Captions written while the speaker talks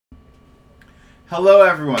Hello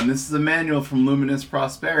everyone, this is Emmanuel from Luminous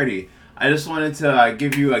Prosperity. I just wanted to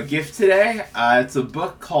give you a gift today. It's a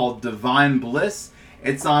book called Divine Bliss.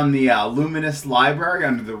 It's on the Luminous Library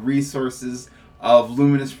under the resources of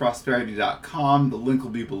luminousprosperity.com. The link will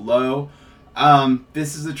be below.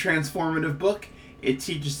 This is a transformative book. It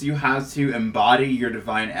teaches you how to embody your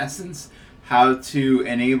divine essence, how to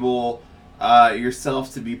enable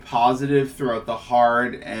yourself to be positive throughout the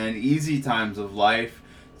hard and easy times of life,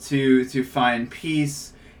 to find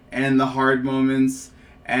peace in the hard moments,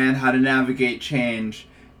 and how to navigate change,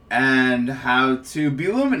 and how to be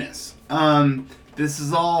luminous. This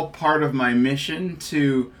is all part of my mission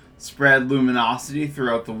to spread luminosity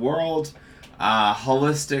throughout the world.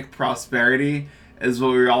 Holistic prosperity is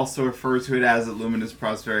what we also refer to it as at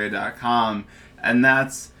luminousprosperity.com, and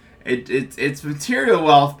that's it's material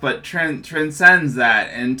wealth, but transcends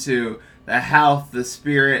that into the health, the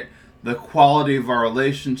spirit, the quality of our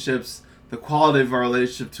relationships, the quality of our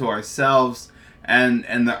relationship to ourselves, and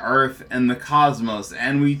the earth and the cosmos.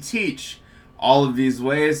 And we teach all of these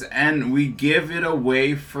ways, and we give it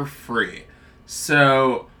away for free.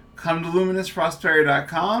 So come to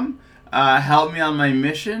luminousprosperity.com, help me on my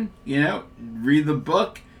mission, read the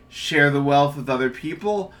book, share the wealth with other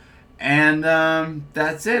people, and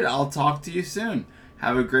that's it. I'll talk to you soon.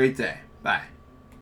 Have a great day. Bye.